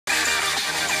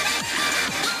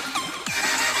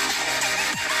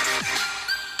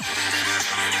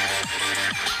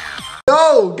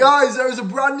Guys, there is a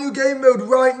brand new game mode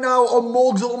right now on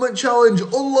Morgz Ultimate Challenge,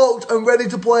 unlocked and ready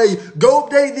to play. Go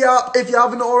update the app if you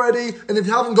haven't already, and if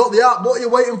you haven't got the app, what are you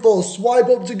waiting for? Swipe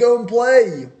up to go and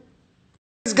play.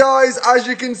 Guys, as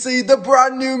you can see, the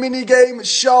brand new mini game,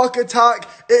 Shark Attack.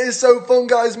 It is so fun,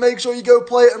 guys. Make sure you go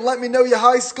play it and let me know your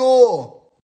high score.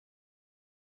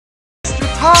 Extra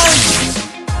time!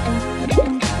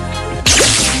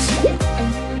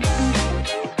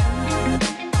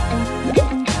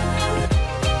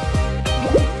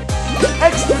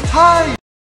 Extra time!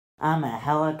 I'm a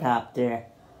helicopter.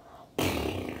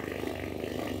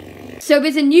 So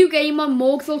there's a new game on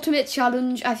Morgz Ultimate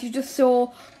Challenge, as you just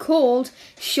saw, called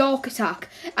Shark Attack.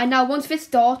 And now once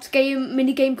this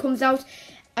mini game comes out,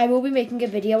 I will be making a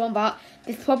video on that.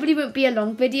 This probably won't be a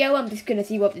long video, I'm just going to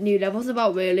see what the new level's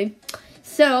about really.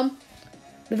 So,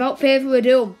 without further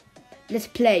ado, let's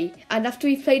play. And after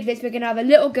we've played this, we're going to have a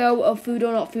little go of food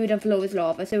or not food and flow is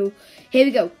lava. So, here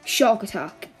we go, Shark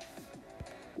Attack.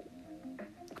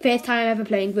 First time ever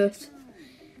playing this.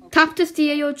 Tap to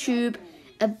steer your tube.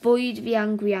 Avoid the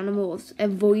angry animals.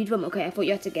 Avoid them. Okay, I thought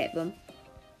you had to get them.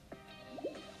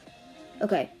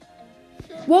 Okay.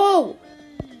 Whoa!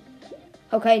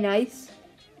 Okay, nice.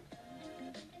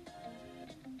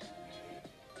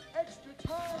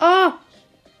 Ah!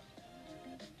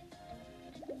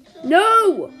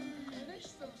 No!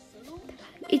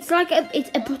 It's like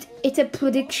it's a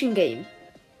prediction game.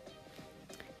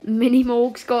 Mini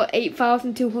Morgz got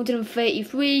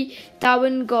 8,233.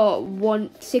 Darren got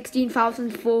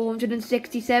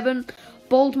 16,467.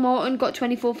 Bold Martin got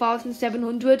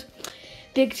 24,700.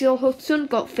 Big Jill Hudson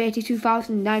got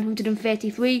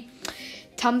 32,933.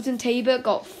 Tamsin Tabor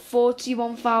got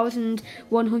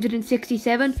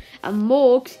 41,167. And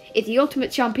Morgz is the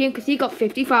ultimate champion because he got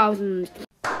 50,000.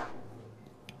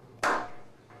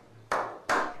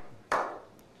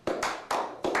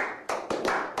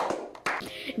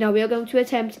 Now we are going to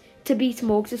attempt to beat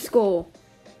Morgz' score.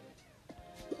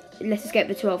 Let's just get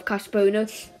the 12 cash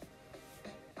bonus.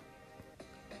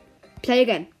 Play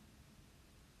again.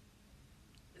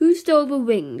 Who stole the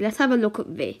ring? Let's have a look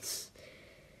at this.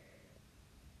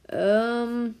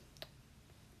 Not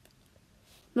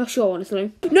sure,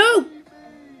 honestly. No!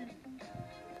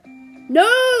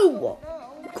 No!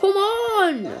 Come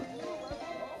on!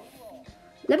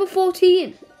 Level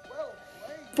 14.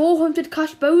 400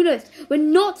 cash bonus. We're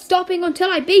not stopping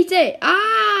until I beat it.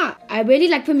 Ah! I really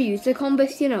like the music on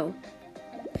this, you know.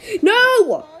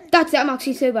 No! That's it, I'm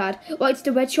actually so bad. Well, it's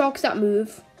the red sharks that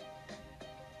move.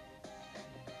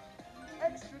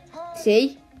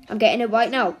 See? I'm getting it right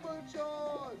now.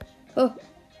 Oh.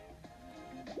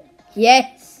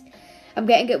 Yes! I'm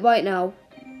getting it right now.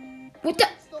 What the?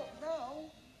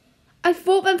 I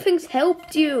thought them things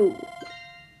helped you.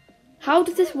 How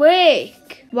does this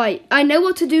work? Right, I know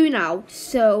what to do now.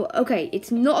 So, okay,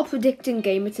 it's not a predicting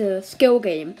game, it's a skill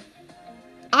game.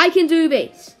 I can do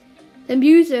this. The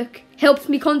music helps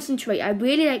me concentrate. I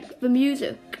really like the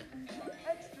music.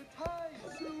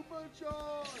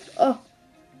 Oh.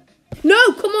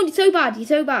 No, come on, you're so bad, you're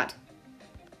so bad.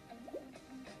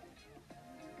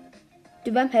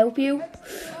 Do them help you?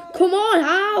 Come on,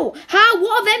 how? How?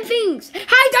 What are them things?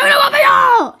 I don't know what they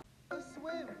are!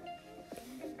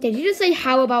 Did you just say,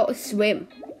 how about a swim?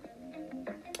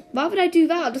 Why would I do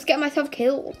that? I'll just get myself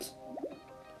killed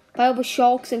by other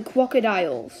sharks and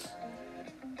crocodiles.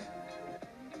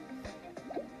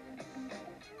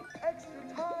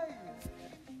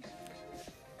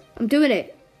 I'm doing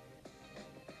it.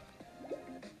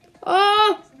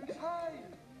 Oh!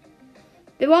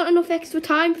 There aren't enough extra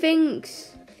time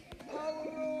things.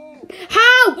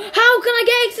 How? How can I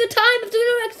get extra time if there are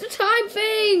no extra time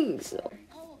things?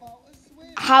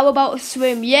 How about a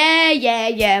swim? Yeah,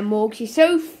 Morgz, you're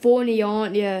so funny,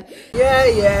 aren't you?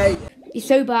 Yeah. You're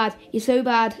so bad, you're so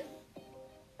bad.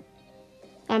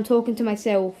 I'm talking to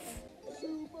myself.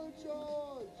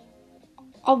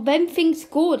 Are them things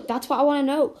good? That's what I want to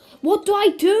know. What do I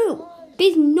do?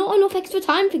 There's not enough extra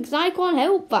time things, I can't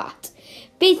help that.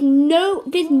 There's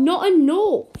not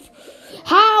enough.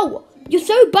 How? You're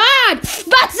so bad!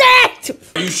 That's it!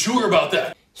 Are you sure about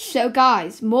that? So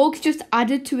guys, Morgz just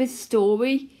added to his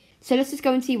story. So let's just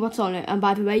go and see what's on it. And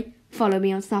by the way, follow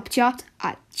me on Snapchat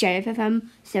at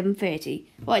JFFM730.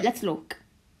 Right, let's look.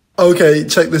 Okay,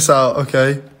 check this out,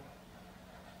 okay?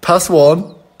 Pass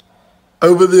one.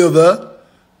 Over the other.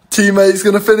 Teammate's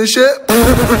gonna finish it.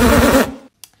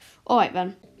 Alright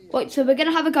then. Right, so we're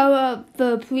gonna have a go at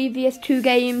the previous two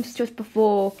games just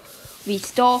before we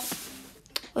stop.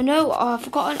 Oh no, I've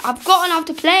forgotten how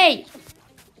to play.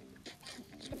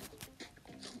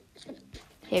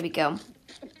 Here we go.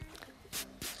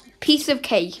 Piece of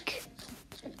cake.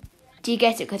 Do you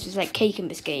get it? Because there's like cake in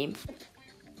this game.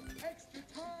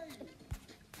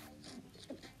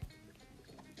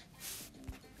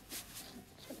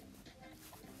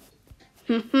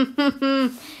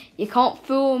 You can't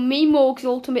fool me, Morgz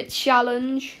Ultimate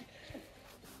Challenge.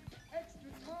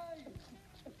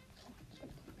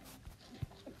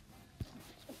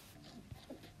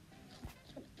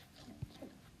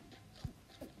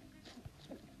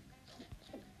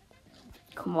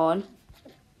 Come on.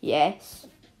 Yes.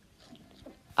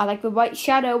 I like the white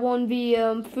shadow on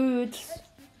the foods.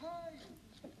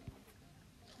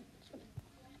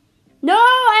 No,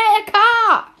 I ate a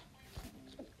car!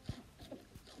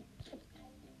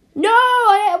 No,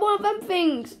 I ate one of them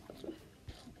things.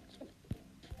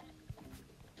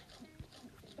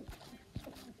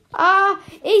 Ah,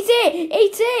 eat it!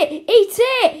 Eat it! Eat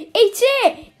it! Eat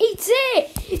it! Eat it!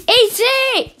 Eat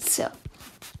it!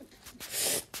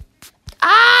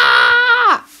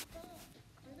 Ah!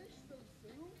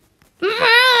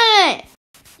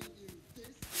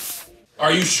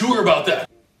 Are you sure about that?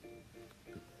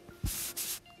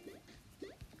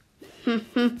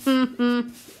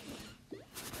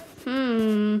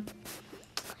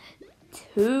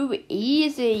 Too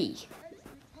easy.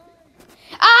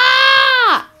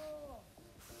 Ah!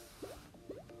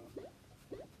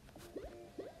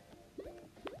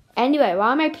 Anyway,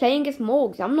 why am I playing as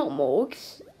Morgz? I'm not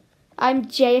Morgz. I'm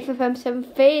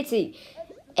JFFM730,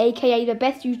 aka the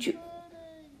best YouTube.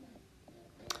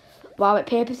 Wow, it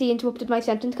purposely interrupted my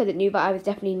sentence because it knew that I was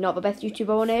definitely not the best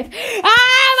YouTuber on earth.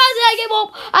 I give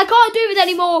up. I can't do this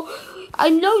anymore. I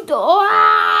know.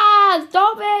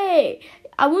 Stop it.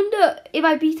 I wonder if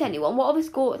I beat anyone. What are the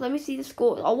scores? Let me see the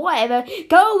scores. Or whatever.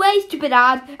 Go away, stupid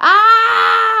ad.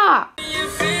 Ah!